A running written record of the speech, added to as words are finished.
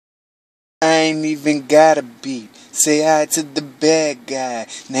ain't even got a beat. Say hi to the bad guy.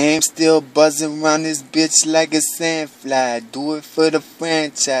 Name still buzzing around this bitch like a sandfly. Do it for the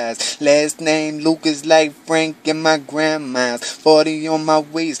franchise. Last name Lucas like Frank and my grandma's. 40 on my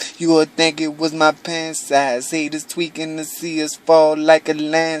waist. You would think it was my pant size. Haters tweaking to see us fall like a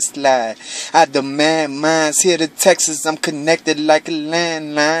landslide. I demand mines. Here to Texas, I'm connected like a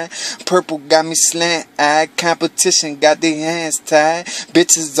landline. Purple got me slant-eyed. Competition got their hands tied.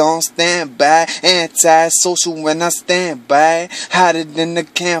 Bitches on standby. Anti-social when I stand by. Hotter than the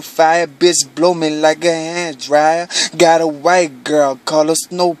campfire. Bitch blow me like a hand dryer. Got a white girl, call her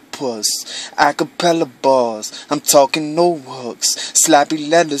Snow Puss. Acapella bars, I'm talking no hooks. Sloppy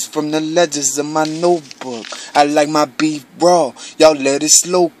letters from the ledges of my notebook. I like my beef raw, y'all let it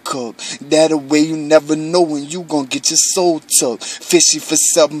slow cook. That a way you never know when you gon' get your soul took. Fishy for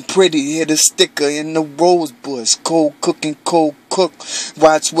something pretty, hit a sticker in the rose bush. Cold cooking, cold cook.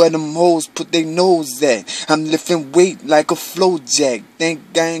 Watch where them hoes put their nose at. I'm lifting weight like a flow jack. Think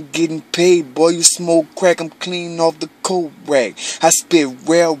I ain't getting paid, boy, you smoke crack. I'm clean off the coat rack. I spit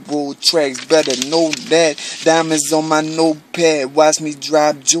railroad tracks, better know that. Diamonds on my notepad, watch me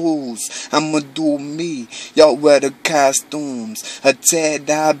drop jewels. I'ma do me, y'all wear the costumes. A tad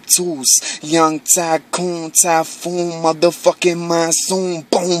obtuse, young tycoon, typhoon, motherfucking monsoon.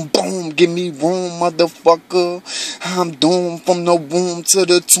 Boom, boom, give me room, motherfucker. I'm doomed from the womb to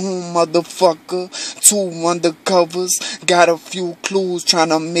the tomb, motherfucker. 2 undercovers, got a few clues,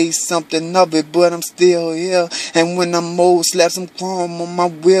 tryna make something of it, but I'm still here. And when I'm old, slap some chrome on my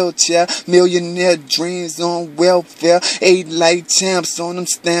wheelchair. Millionaire dreams on welfare. 8 like champs on them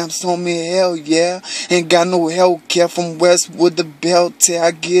stamps on me, hell yeah. Ain't got no health care from Westwood to Belter.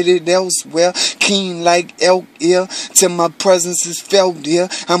 I get it elsewhere. Keen like elk ear, till my presence is felt here.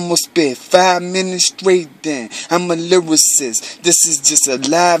 I'ma spit 5 minutes straight then. I'm a lyricist. This is just a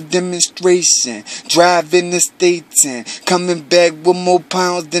live demonstration. Driving the state 10. Coming back with more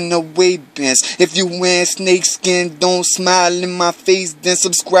pounds than the weight bench. If you wearing snakeskin, don't smile in my face, then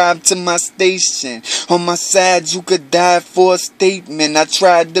subscribe to my station. On my side, you could die for a statement. I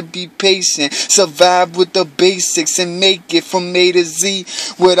tried to be patient, survive with the basics, and make it from A to Z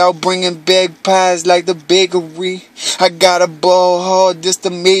without bringing back pies like the bakery. I gotta ball hard, just the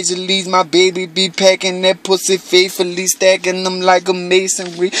major leagues. My baby be packing that pussy faithfully, stacking them like a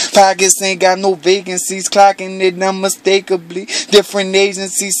masonry. Pockets ain't got no vacancies, clocking it unmistakably. Different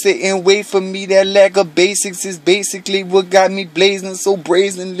agencies sit and wait for me. That lack of basics is basically what got me blazing so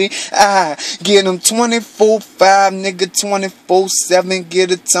brazenly. I get them 24/5, nigga, 24/7.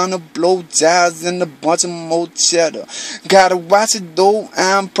 Get a ton of blowjobs and a bunch of more cheddar. Gotta watch it though,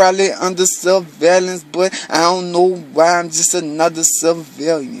 I'm probably under surveillance, but I don't know why, I'm just another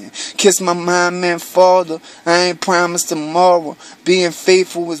civilian. Kiss my mom and father, I ain't promised tomorrow. Being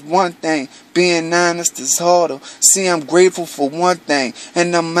faithful is one thing, being honest is harder. See, I'm grateful for one thing,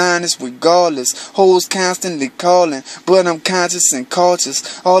 and I'm honest regardless. Hoes constantly calling, but I'm conscious and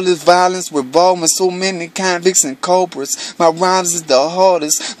cautious. All this violence revolving so many convicts and culprits. My rhymes is the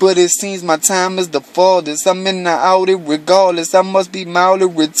hardest, but it seems my time is the farthest. I'm in the outer regardless. I must be mildly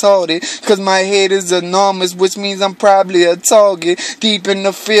retarded, cause my head is enormous, which means I'm probably a target. Deep in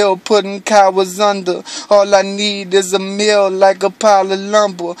the field, putting cowards under. All I need is a meal like a pile of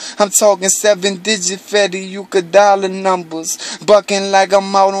lumber. I'm talking 7-digit fatty, you could dollar numbers. Bucking like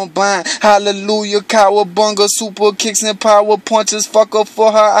I'm out on bond. Hallelujah, cowabunga, super kicks and power punches. Fuck her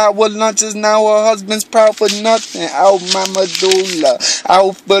for her hour lunches. Now her husband's proud for nothing. Out my medulla,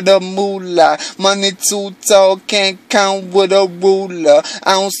 out for the moolah. Money too tall, can't count with a ruler.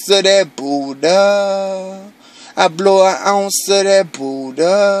 Ounce of that Buddha, I blow an ounce of that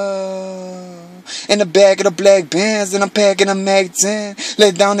Buddha. In the back of the black Benz, and I'm packing a Mac 10.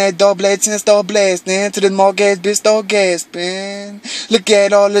 Let down that dog black 10, start blasting. To the small gas bitch, start gasping. Look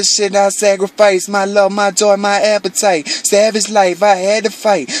at all the shit I sacrificed. My love, my joy, my appetite. Savage life, I had to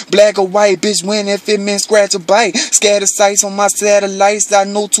fight. Black or white, bitch, win if it meant scratch or bite. Scatter sights on my satellites. I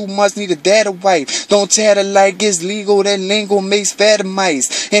know too much, need a data wipe. Don't chatter like it's legal, that lingo makes fatter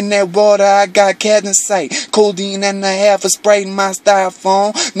mice. In that water, I got cat in sight. Codeine and a half a Sprite in my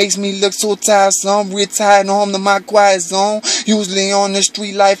styrofoam. Makes me look so tired. I'm retired home to my quiet zone. Usually on the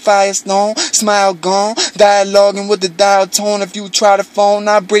street like Firestone. Smile gone, dialoguing with the dial tone. If you try to phone,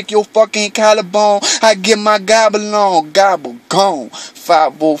 I break your fucking collarbone. I get my gobble on, gobble gone.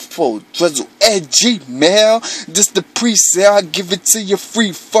 504 drizzle at Gmail. This the pre-sale, I give it to you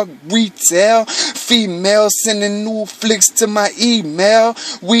free, fuck retail. female, sending new flicks to my email.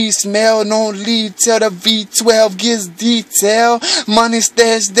 We smell, don't leave till the V12 gets detail. Money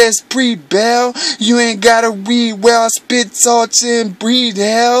stash, that's pre-bail. You ain't gotta read well, I spit, torture, and breed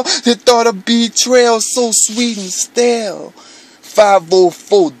hell. The thought of betrayal, so sweet and stale.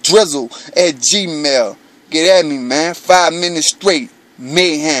 504 drizzle at Gmail. Get at me, man. 5 minutes straight.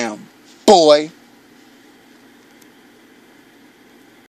 Mayhem, boy.